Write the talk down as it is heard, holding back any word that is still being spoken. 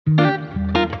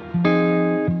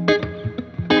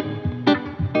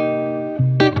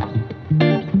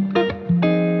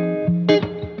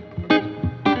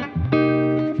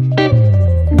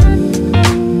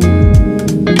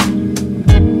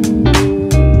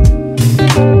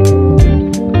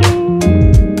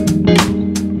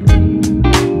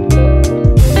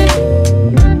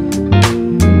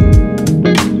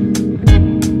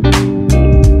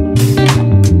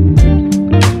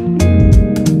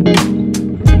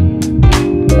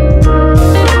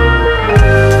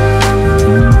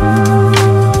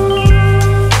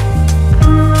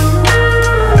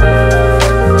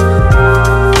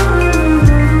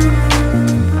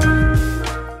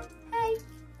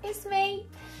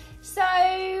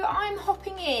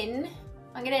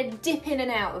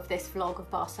Of this vlog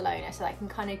of Barcelona, so I can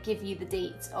kind of give you the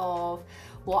deets of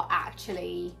what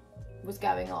actually was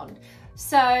going on.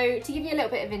 So to give you a little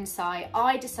bit of insight,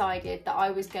 I decided that I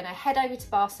was going to head over to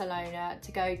Barcelona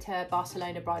to go to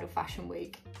Barcelona Bridal Fashion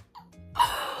Week.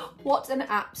 What an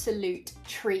absolute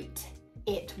treat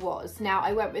it was. Now,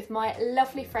 I went with my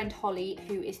lovely friend Holly,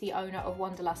 who is the owner of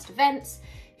Wanderlust Events,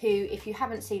 who, if you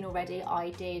haven't seen already, I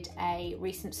did a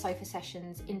recent Sofa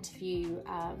Sessions interview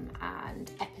and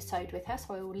episode with her,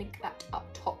 so I will link that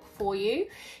up top for you.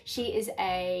 She is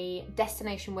a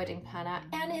destination wedding planner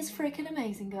and is freaking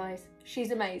amazing, guys. She's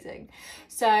amazing.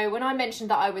 So when I mentioned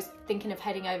that I was thinking of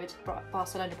heading over to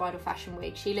Barcelona Bridal Fashion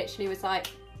Week, she literally was like,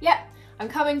 yep, I'm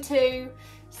coming too.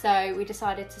 So we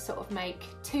decided to sort of make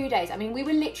 2 days. I mean, we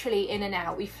were literally in and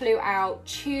out. We flew out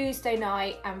Tuesday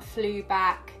night and flew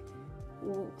back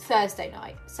Thursday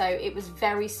night, so it was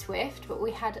very swift, but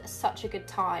we had such a good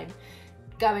time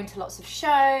going to lots of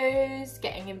shows,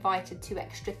 getting invited to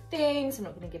extra things, I'm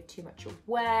not going to give too much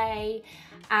away,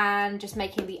 and just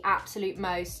making the absolute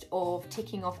most of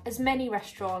ticking off as many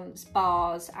restaurants,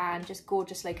 bars and just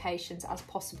gorgeous locations as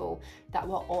possible that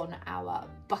were on our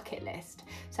bucket list.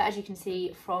 So as you can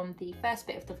see from the first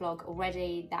bit of the vlog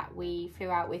already, that we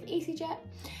flew out with EasyJet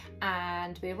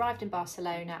and we arrived in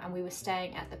Barcelona and we were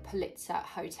staying at the Pulitzer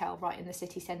Hotel right in the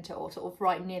city centre, or sort of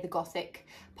right near the Gothic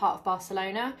part of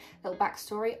Barcelona. Little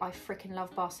backstory, I freaking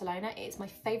love Barcelona. It's my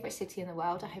favourite city in the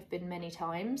world. I have been many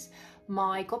times.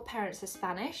 My godparents are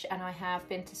Spanish and I have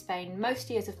been to Spain most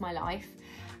years of my life,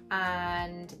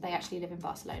 and they actually live in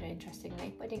Barcelona,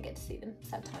 interestingly, but I didn't get to see them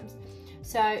sometimes.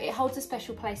 So it holds a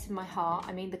special place in my heart.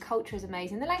 I mean, the culture is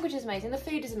amazing, the language is amazing, the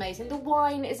food is amazing, the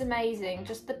wine is amazing,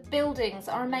 just the buildings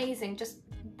are amazing, just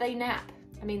they nap.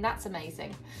 I mean, that's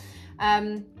amazing.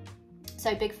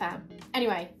 So big fan.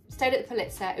 Anyway, stayed at the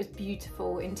Pulitzer. It was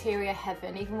beautiful, interior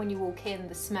heaven. Even when you walk in,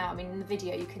 the smell, I mean, in the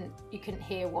video you couldn't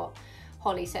hear what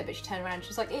Holly said, but she turned around and she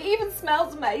was like, it even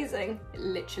smells amazing. It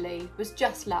literally was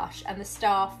just lush, and the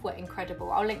staff were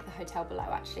incredible. I'll link the hotel below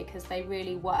actually, because they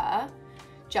really were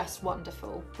just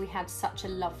wonderful. We had such a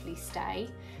lovely stay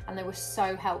and they were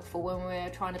so helpful when we were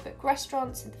trying to book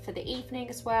restaurants for the evening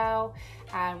as well,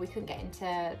 and we couldn't get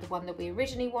into the one that we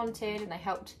originally wanted, and they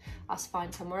helped us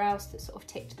find somewhere else that sort of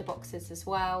ticked the boxes as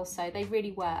well. So they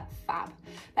really were fab.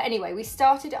 But anyway, we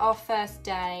started our first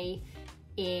day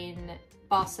in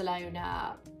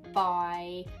Barcelona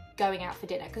by going out for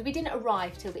dinner, because we didn't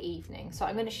arrive till the evening. So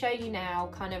I'm going to show you now,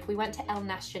 kind of, we went to El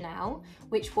Nacional,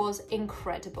 which was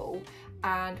incredible,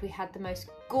 and we had the most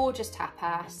gorgeous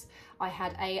tapas. I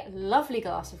had a lovely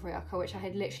glass of Rioja, which I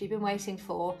had literally been waiting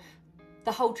for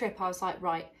the whole trip. I was like,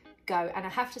 right, go. And I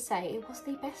have to say, it was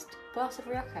the best glass of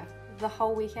Rioja the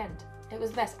whole weekend. It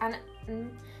was the best. And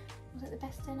was it the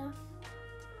best dinner?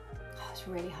 Oh, it's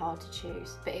really hard to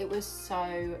choose, but it was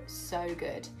so, so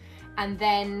good. And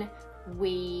then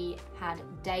we had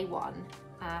day one,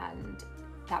 and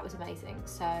that was amazing.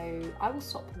 So I will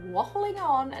stop waffling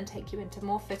on and take you into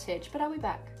more footage, but I'll be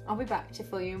back. I'll be back to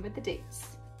fill you in with the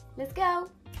deets. Let's go.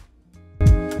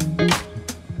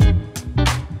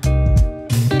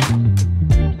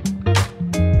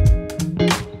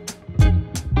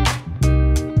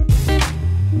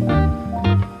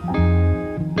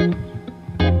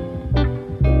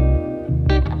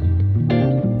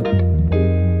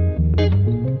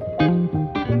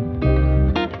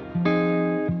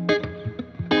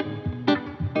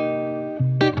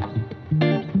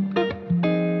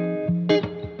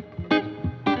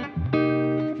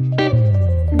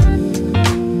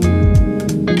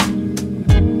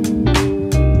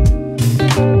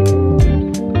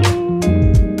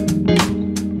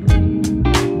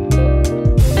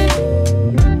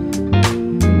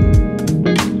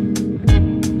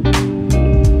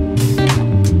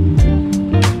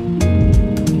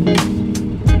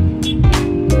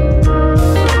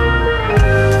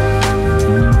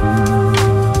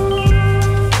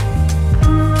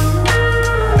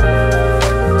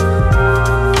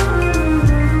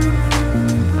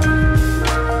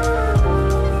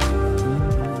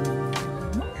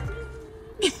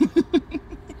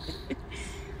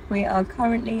 are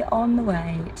currently on the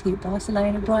way to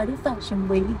Barcelona Bridal Fashion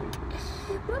Week.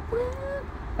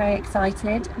 Very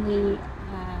excited. We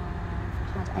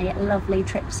have had a lovely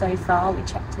trip so far. We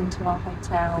checked into our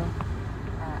hotel,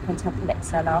 Hotel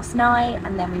Pulitzer last night,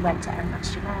 and then we went to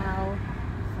Nacional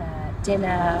for dinner,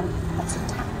 had some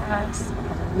tapas,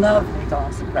 had a lovely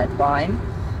glass of red wine,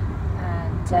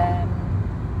 and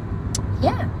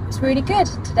yeah, it was really good.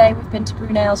 Today we've been to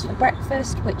Brunells for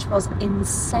breakfast, which was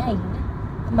insane.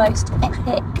 The most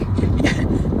epic,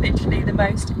 literally the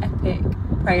most epic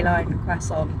praline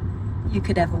croissant you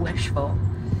could ever wish for.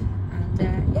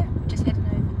 And yeah, we're just heading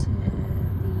over to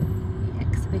the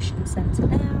exhibition centre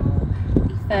now.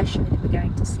 The first show that we're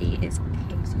going to see is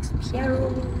Jesus Piero,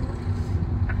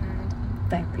 and I'm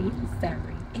very,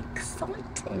 very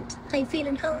excited. How you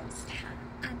feeling, Hans?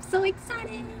 I'm so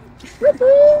excited!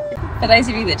 For those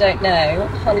of you that don't know,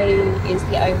 Holly is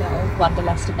the owner of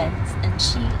Wanderlust Events, and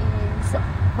she is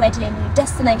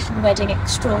destination wedding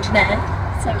extraordinaire.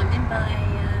 So I'm in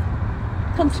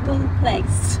my comfortable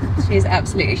place. She's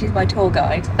my tour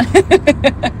guide,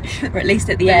 or at least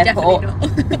at the airport.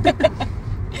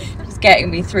 She's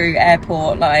getting me through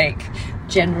airport, like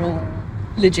general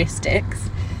logistics.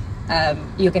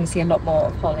 You're going to see a lot more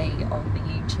of Holly on the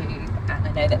YouTube, and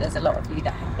I know that there's a lot of you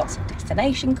that have lots of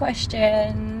destination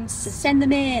questions. So send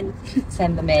them in.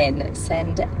 Send them in,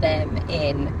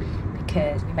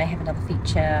 because we may have another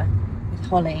feature with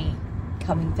Holly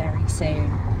coming very soon.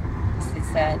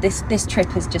 This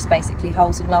trip is just basically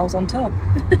holes and lulls on top.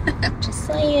 Just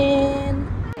saying.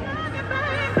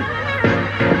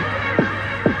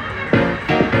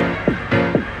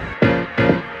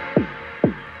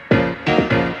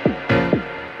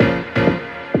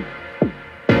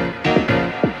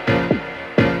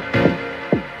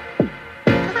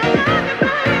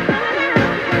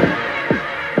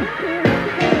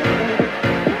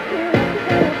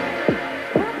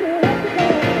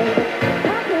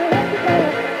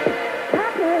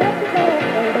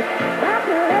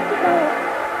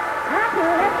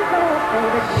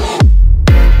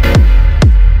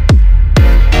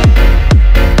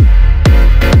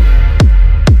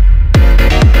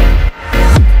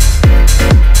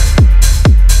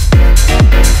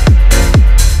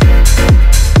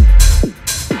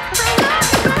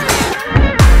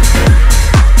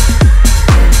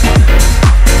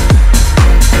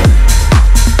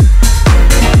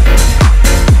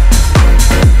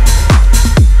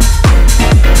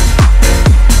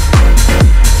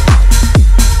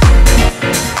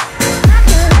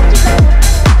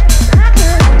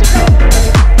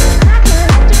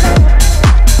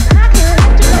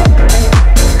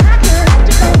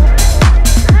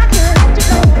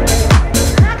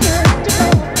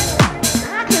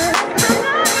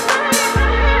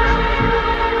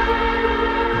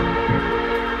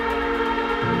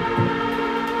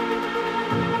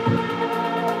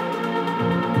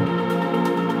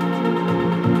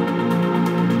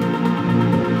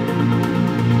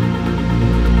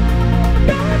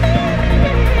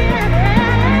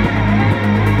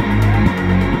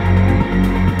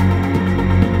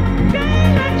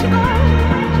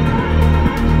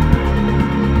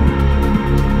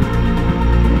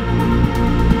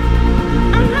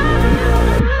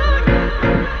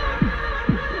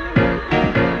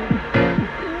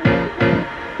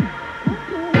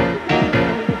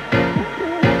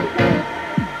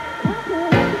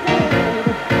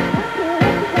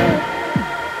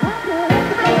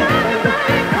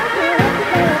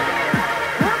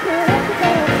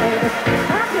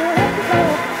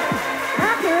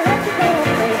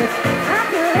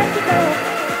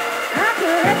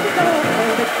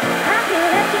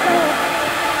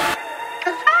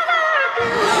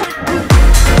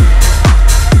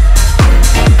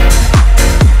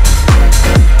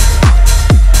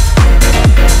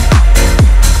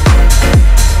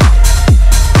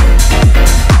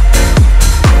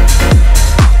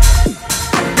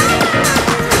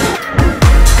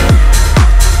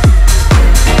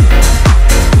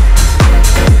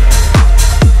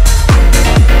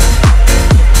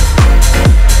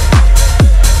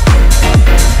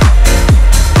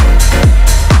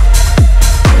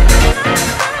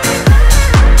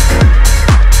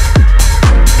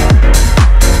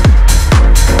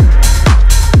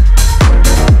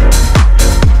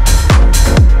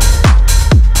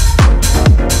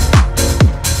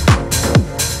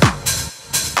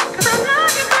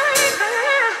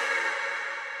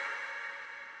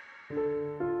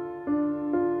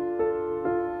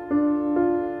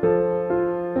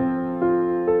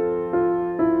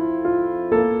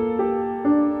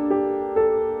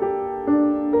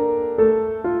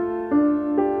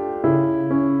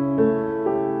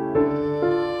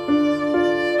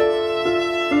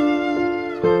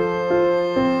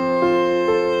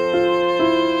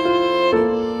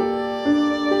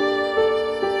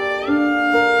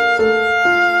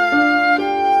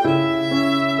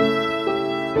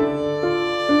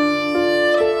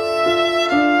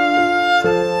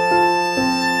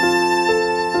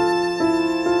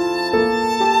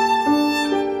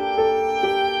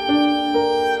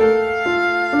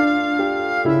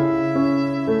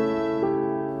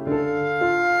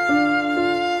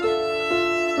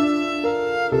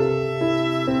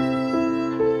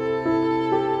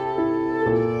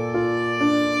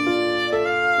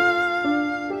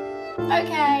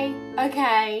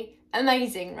 Okay,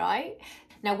 amazing, right?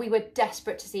 Now, we were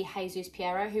desperate to see Jesus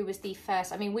Piero, who was the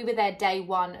first, I mean, we were there day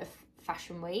one of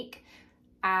Fashion Week,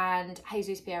 and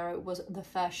Jesus Piero was the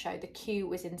first show. The queue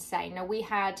was insane. Now, we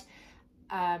had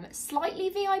slightly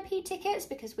VIP tickets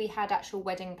because we had actual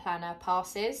wedding planner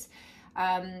passes.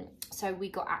 So we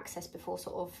got access before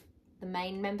sort of the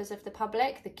main members of the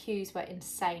public. The queues were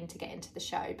insane to get into the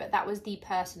show, but that was the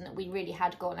person that we really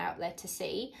had gone out there to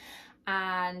see.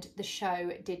 And the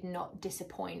show did not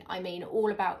disappoint. I mean,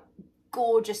 all about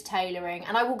gorgeous tailoring.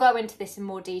 And I will go into this in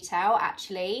more detail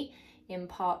actually in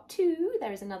part 2.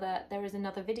 There is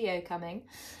another video coming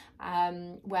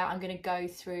where I'm going to go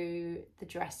through the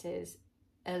dresses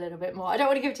a little bit more. I don't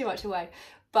want to give too much away,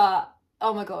 but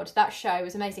oh my god, that show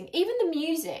was amazing. Even the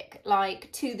music,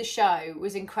 like, to the show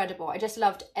was incredible. I just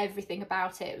loved everything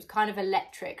about it. It was kind of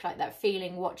electric, like that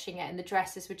feeling watching it, and the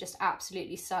dresses were just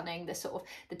absolutely stunning. The sort of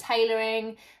the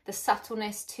tailoring, the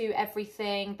subtleness to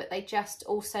everything, but they just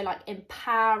also like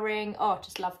empowering. Oh,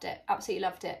 just loved it. Absolutely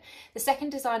loved it. The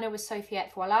second designer was Sophie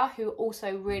Et Voila, who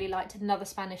also really liked another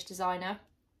Spanish designer.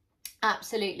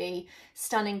 Absolutely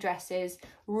stunning dresses,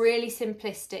 really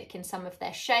simplistic in some of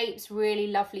their shapes, really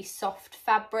lovely soft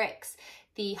fabrics.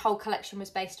 The whole collection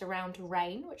was based around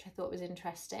rain, which I thought was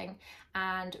interesting,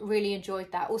 and really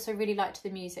enjoyed that. Also really liked the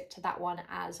music to that one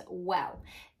as well.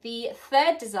 The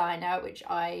third designer, which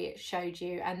I showed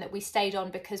you and that we stayed on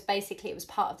because basically it was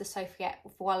part of the Sophie Et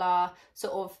Voila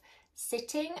sort of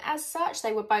sitting as such,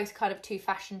 they were both kind of 2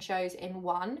 fashion shows in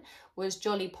one, was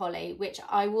Joli Poli, which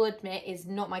I will admit is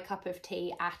not my cup of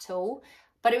tea at all,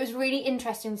 but it was really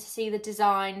interesting to see the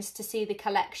designs, to see the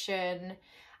collection,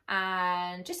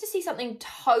 and just to see something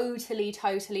totally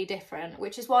different,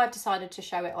 which is why I've decided to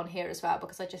show it on here as well,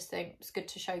 because I just think it's good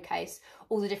to showcase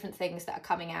all the different things that are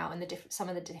coming out and some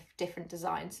of the different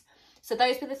designs. So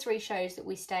those were the 3 shows that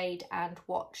we stayed and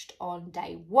watched on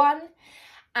day 1.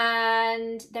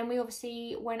 And then we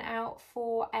obviously went out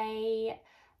for a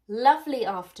lovely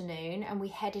afternoon and we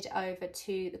headed over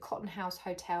to the Cotton House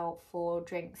Hotel for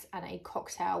drinks and a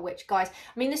cocktail, which, guys,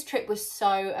 I mean, this trip was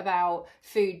so about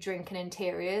food, drink and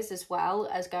interiors as well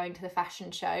as going to the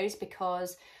fashion shows,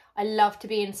 because I love to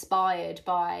be inspired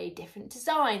by different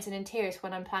designs and interiors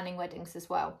when I'm planning weddings as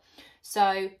well.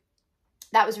 So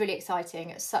that was really exciting.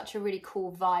 It's such a really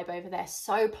cool vibe over there,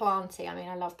 so planty. I mean,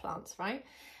 I love plants, right?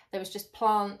 There was just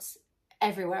plants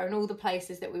everywhere in all the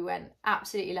places that we went.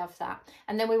 Absolutely loved that.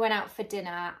 And then we went out for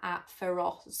dinner at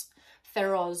Feroz,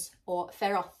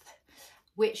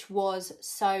 which was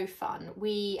so fun.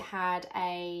 We had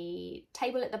a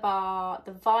table at the bar.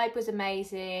 The vibe was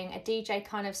amazing. A DJ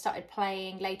kind of started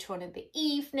playing later on in the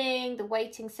evening. The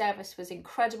waiting service was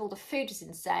incredible. The food was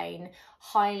insane.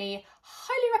 Highly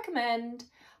recommend.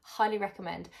 Highly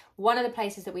recommend. One of the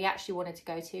places that we actually wanted to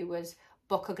go to was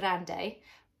Boca Grande,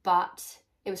 but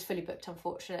it was fully booked,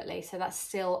 unfortunately, so that's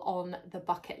still on the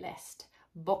bucket list,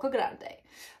 Boca Grande.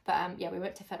 But yeah, we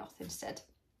went to Feroz instead.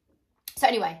 So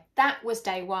anyway, that was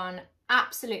day 1.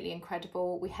 Absolutely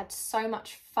incredible. We had so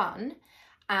much fun,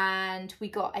 and we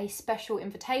got a special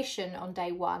invitation on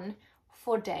day 1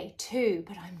 for day 2,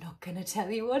 but I'm not going to tell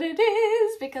you what it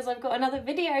is because I've got another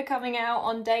video coming out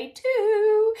on day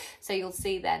 2, so you'll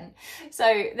see then. So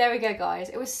there we go, guys.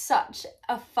 It was such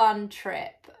a fun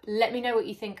trip. Let me know what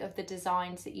you think of the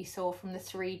designs that you saw from the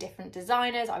 3 different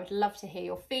designers. I would love to hear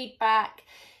your feedback.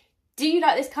 Do you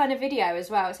like this kind of video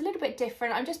as well? It's a little bit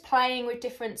different. I'm just playing with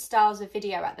different styles of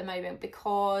video at the moment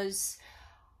because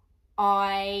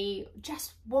I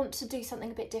just want to do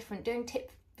something a bit different. Doing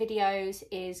tip videos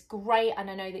is great, and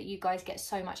I know that you guys get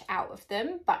so much out of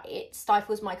them, but it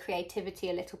stifles my creativity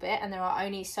a little bit, and there are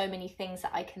only so many things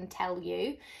that I can tell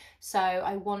you. So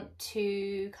I want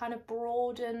to kind of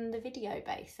broaden the video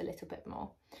base a little bit more.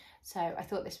 So I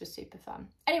thought this was super fun.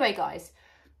 Anyway, guys,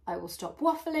 I will stop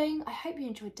waffling. I hope you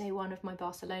enjoyed day 1 of my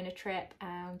Barcelona trip,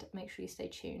 and make sure you stay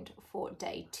tuned for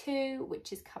day 2,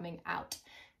 which is coming out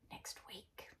next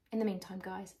week. In the meantime,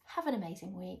 guys, have an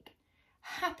amazing week.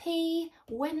 Happy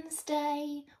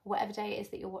Wednesday, whatever day it is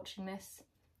that you're watching this.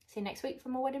 See you next week for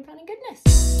more wedding planning goodness.